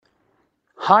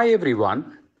Hi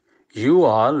everyone, you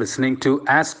are listening to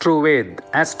AstroVed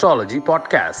Astrology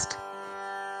Podcast.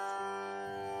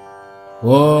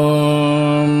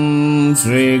 ॐ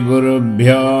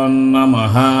श्रीगुरुभ्यो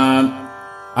नमः।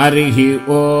 हरिः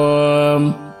ॐ।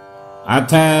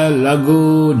 अथ लघु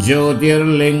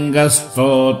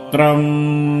ज्योतिर्लिङ्गस्तोत्रम्।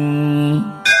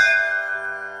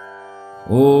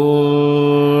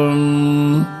 ॐ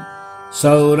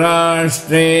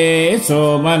सौराष्ट्रे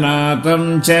सोमनाथं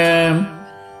च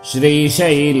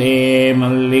श्रीशैले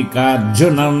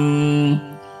मल्लिकार्जुनम्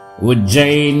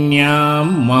उज्जयिन्यां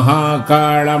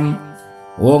महाकाळम्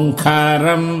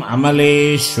ओङ्कारम्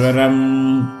अमलेश्वरम्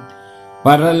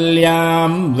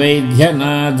परल्यां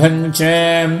वैद्यनाथं च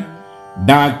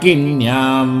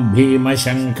डाकिन्यां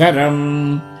भीमशङ्करम्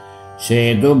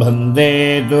सेतुबन्धे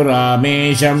तु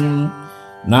रामेशम्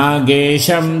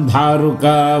नागेशं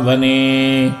धारुकावने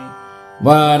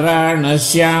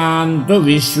वाराणस्यां तु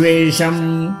विश्वेशम्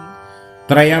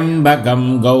त्रयम्बकं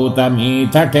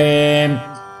गौतमीतटे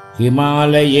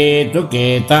हिमालये तु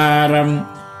केदारम्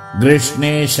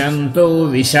गृष्णेशं तु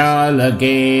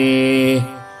विशालके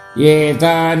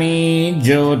एतानि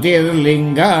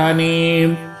ज्योतिर्लिङ्गानि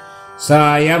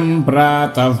सायं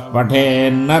प्रातः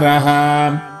पठेन्नरः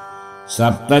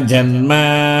सप्तजन्म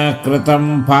कृतं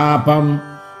पापं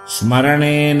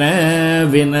स्मरणेन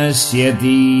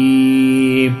विनश्यति।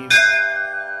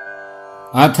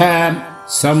 अथ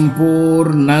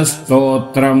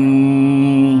सम्पूर्णस्तोत्रम्।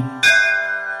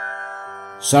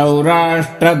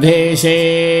 सौराष्ट्रदेशे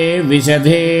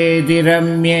विशधेति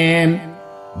रम्ये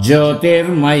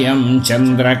ज्योतिर्मयं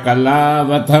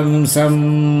चन्द्रकलावतंसं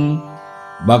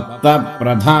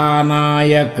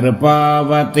भक्तप्रधानाय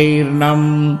कृपावतीर्णं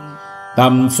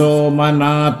तं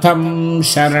सोमनाथं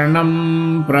शरणं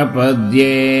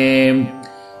प्रपद्ये।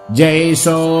 जय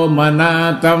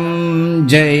सोमनाथं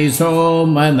जय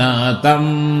सोमनाथं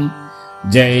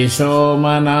जय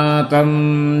सोमनाथं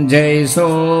जय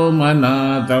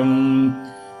सोमनाथम्।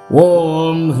 ॐ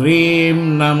ह्रीं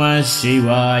नमः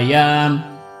शिवाय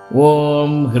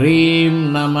ॐ ह्रीं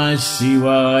नमः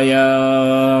शिवाय।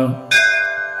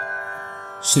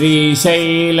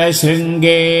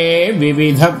 श्रीशैलशृङ्गे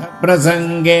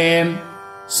विविधप्रसङ्गे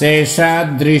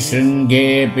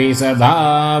शेषाद्रिशृङ्गेऽपि सदा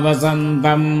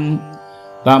वसन्तम्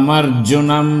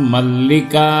तमर्जुनं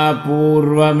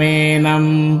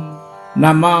मल्लिकापूर्वमेनम्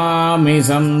नमामि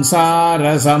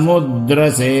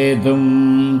संसारसमुद्रसेतुम्।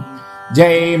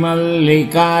 जय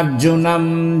मल्लिकार्जुनं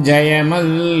जय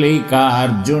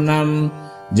मल्लिकार्जुनं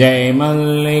जय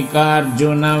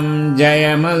मल्लिकार्जुनं जय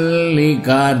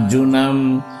मल्लिकार्जुनम्।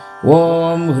 ॐ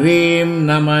ह्रीं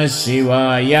नमः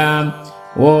शिवाय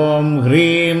ॐ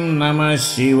ह्रीं नमः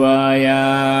शिवाय।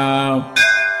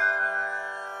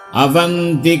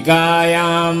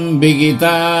 अवन्तिकायां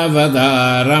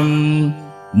विगितावतारम्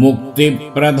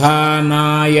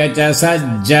मुक्तिप्रदानाय च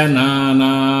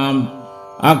सज्जनानाम्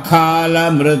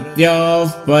अकालमृत्योः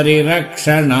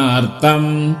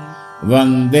परिरक्षणार्थम्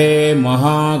वन्दे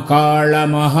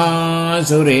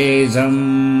महाकाळमहासुरेशम्।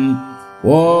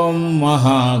 ॐ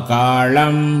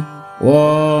महाकाळम् ॐ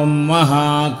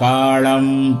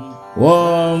महाकाळम् ॐ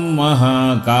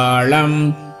महाकाळम्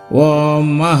ॐ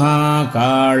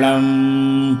महाकाळम्।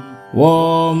 ॐ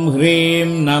ह्रीं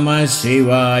नमः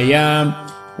शिवाय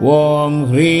ॐ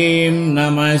ह्रीं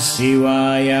नमः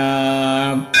शिवाय।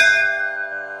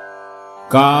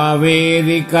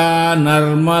 कावेरिका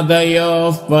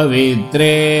नर्मदयोः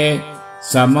पवित्रे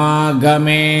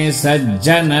समागमे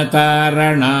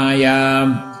सज्जनतारणाय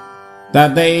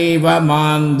तदैव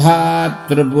मान्धात्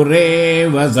त्रिपुरे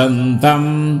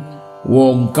वसन्तम्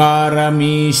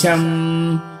ओङ्कारमीशं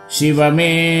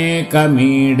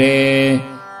शिवमेकमीडे।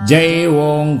 जय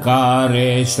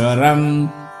ओङ्कारेश्वरम्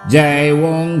जय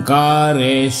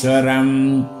ओङ्कारेश्वरम्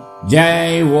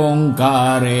जय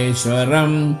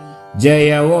ओङ्कारेश्वरम्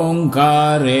जय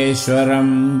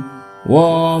ओङ्कारेश्वरम्।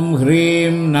 ॐ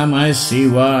ह्रीं नमः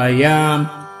शिवाय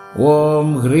ॐ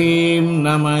ह्रीं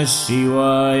नमः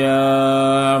शिवाय।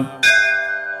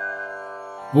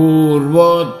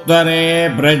 पूर्वोत्तरे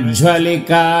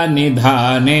प्रज्वलिका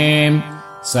निधाने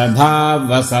सदा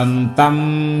वसन्तं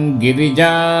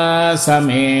गिरिजासमेतम्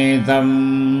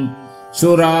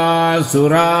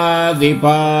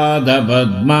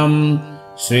सुरासुरादिपादपद्मं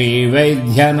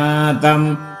श्रीवैद्यनाथं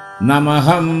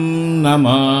नमहं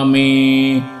नमामि।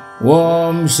 ॐ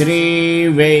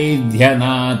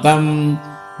श्रीवैद्यनाथं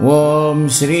ॐ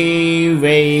श्रीवैद्यनाथं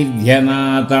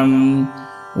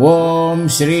ॐ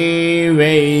श्रीवैद्यनाथं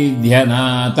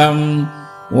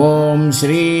ॐ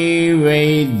श्रीवैद्यनाथं।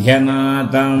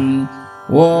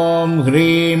 ॐ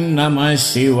ह्रीं नमः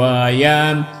शिवाय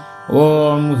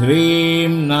ॐ ह्रीं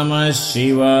नमः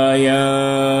शिवाय।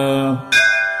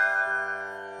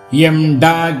 यं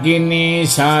डाकिनी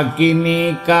शाकिनी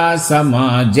का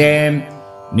समाजे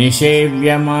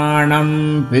निषेव्यमाणं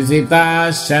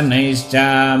पिसिताः शनैश्च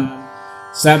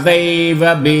सदैव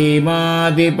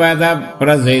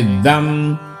भीमादिपदप्रसिद्धं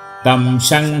तं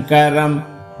शङ्करं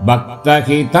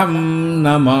भक्तहितं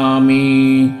नमामि।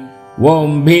 ॐ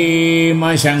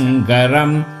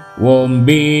भीमशङ्करम् ॐ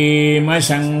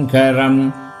भीमशङ्करम्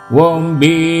ॐ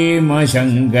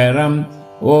भीमशङ्करम्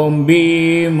ॐ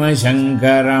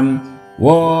भीमशङ्करम्।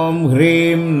 ॐ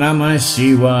ह्रीं नमः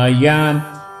शिवाय।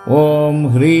 ॐ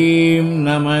ह्रीं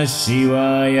नमः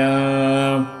शिवाय।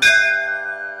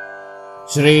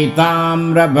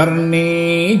 श्रीताम्रपर्णी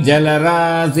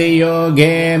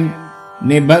जलराशियोगे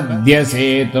निबध्य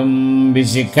सेतुं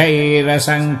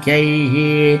विशिखैरसङ्ख्यैः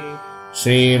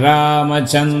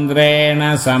श्रीरामचन्द्रेण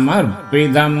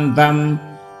समर्पितं तं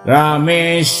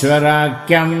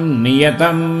रामेश्वराख्यं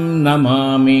नियतं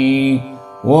नमामि।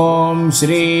 ॐ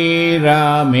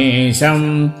श्रीरामेशम्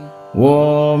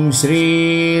ॐ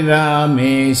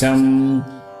श्रीरामेशम्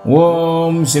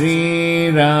ॐ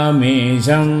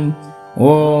श्रीरामेशम्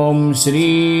ॐ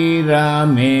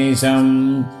श्रीरामेशम्।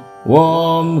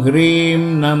 ॐ ह्रीं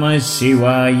नमः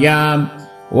शिवाय।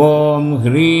 ॐ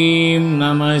ह्रीं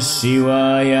नमः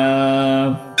शिवाय।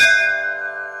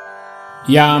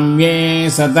 याम्ये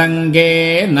सतङ्गे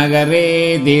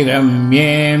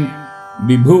नगरेऽतिरम्ये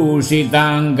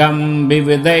विभूषिताङ्गं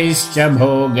विविधैश्च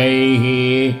भोगैः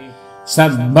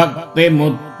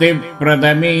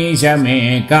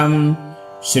सद्भक्तिमुक्तिप्रदमीशमेकं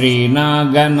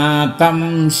श्रीनागनाथं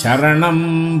शरणं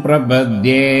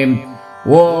प्रपद्ये।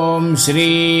 ॐ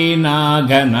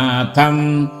श्रीनागनाथम्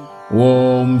ॐ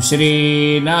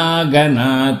श्रीनागनाथम्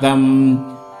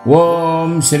ॐ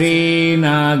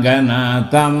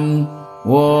श्रीनागनाथम्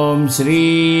ॐ श्रीनागनाथम्।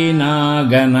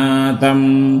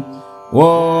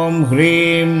 ॐ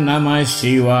ह्रीं नमः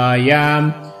शिवाय।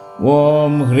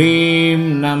 ॐ ह्रीं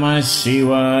नमः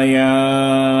शिवाय।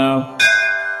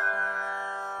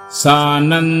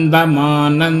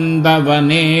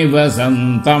 सानन्दमानन्दवने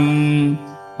वसन्तम्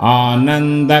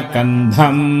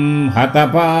आनन्दकन्धं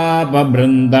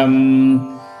हतपापवृन्दम्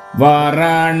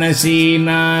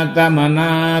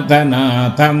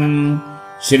वाराणसीनाथमनाथनाथं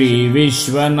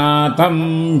श्रीविश्वनाथं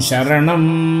शरणं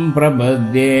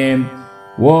प्रपद्ये।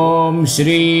 ॐ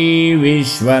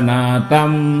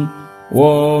श्रीविश्वनाथम् ॐ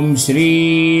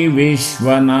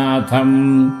श्रीविश्वनाथम्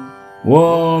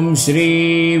ॐ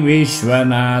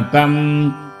श्रीविश्वनाथम्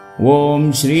ॐ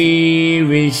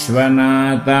श्रीविश्वनाथम्।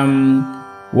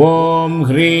 ॐ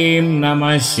ह्रीं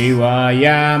नमः शिवाय।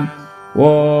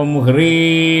 ॐ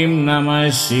ह्रीं नमः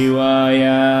शिवाय।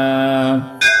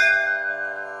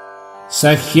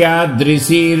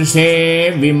 सह्याद्रिशीर्षे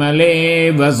विमले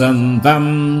वसन्तं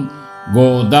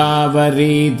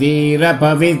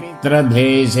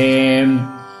गोदावरीतीरपवित्रदेशे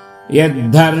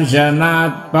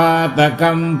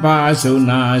यद्धर्शनात्पातकं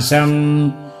पाशुनाशं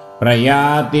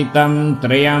प्रयाति तं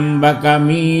त्र्यम्बकमीशमीडे।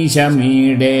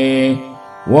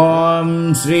 ॐ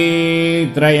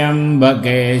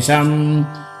श्रीत्रयम्बकेशम्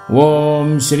ॐ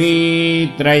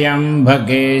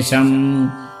श्रीत्रयम्बकेशम्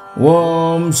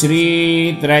ॐ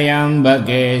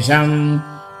श्रीत्रयम्बकेशम्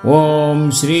ॐ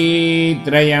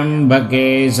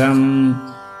श्रीत्रयम्बकेशम्।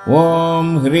 ॐ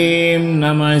ह्रीं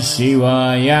नमः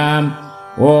शिवाय।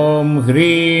 ॐ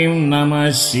ह्रीं नमः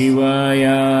शिवाय।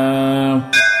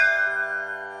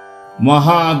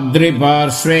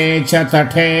 महाद्रिपार्श्वे च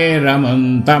तटे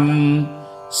रमन्तम्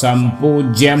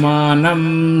सम्पूज्यमानं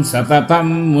सततं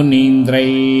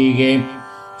मुनीन्द्रैः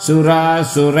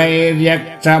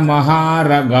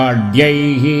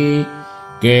सुरासुरैर्यक्षमहारगाढ्यैः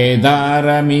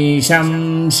केदारमीशं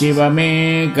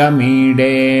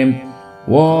शिवमेकमीडे।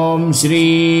 ॐ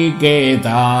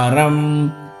श्रीकेदारम्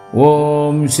ॐ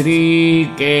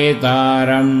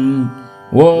श्रीकेदारम्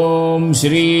ॐ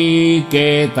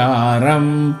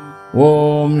श्रीकेदारम्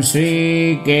ॐ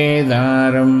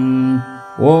श्रीकेदारम्।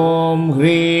 ॐ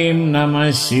ह्रीं नमः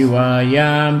शिवाय।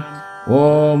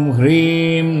 ॐ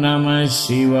ह्रीं नमः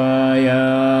शिवाय।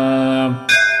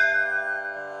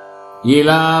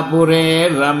 इलापुरे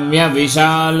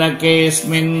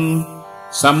रम्यविशालकेऽस्मिन्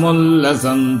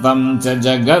समुल्लसन्तं च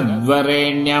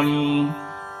जगद्वरेण्यम्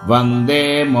वन्दे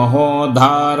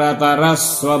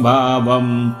महोद्धारतरस्वभावं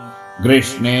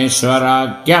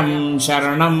कृष्णेश्वराख्यं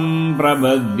शरणं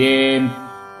प्रपद्ये।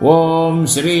 ॐ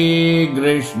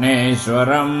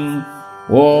श्रीकृष्णेश्वरम्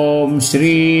ॐ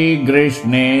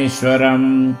श्रीकृष्णेश्वरम्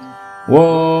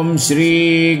ॐ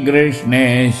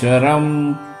श्रीकृष्णेश्वरम्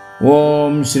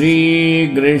ॐ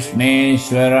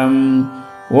श्रीकृष्णेश्वरम्।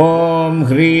 ॐ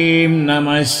ह्रीं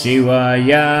नमः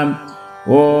शिवाय।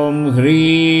 ॐ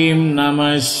ह्रीं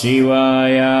नमः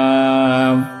शिवाय।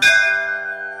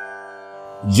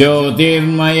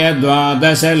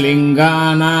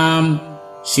 ज्योतिर्मयद्वादशलिङ्गानां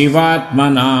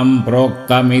शिवात्मनां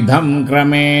प्रोक्तमिदं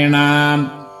क्रमेण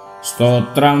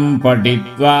स्तोत्रं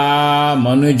पठित्वा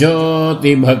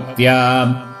मनुज्योतिभक्त्या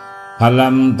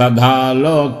फलं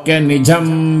तदालोक्य निजं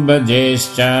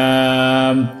भजेश्च।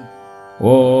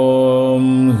 ॐ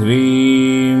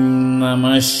ह्रीं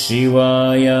नमः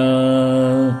शिवाय।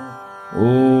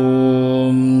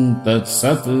 ॐ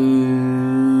तत्सत्।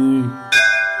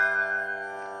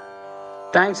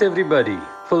 Thanks everybody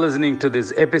for listening to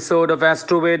this episode of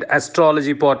AstroVed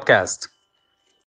Astrology Podcast.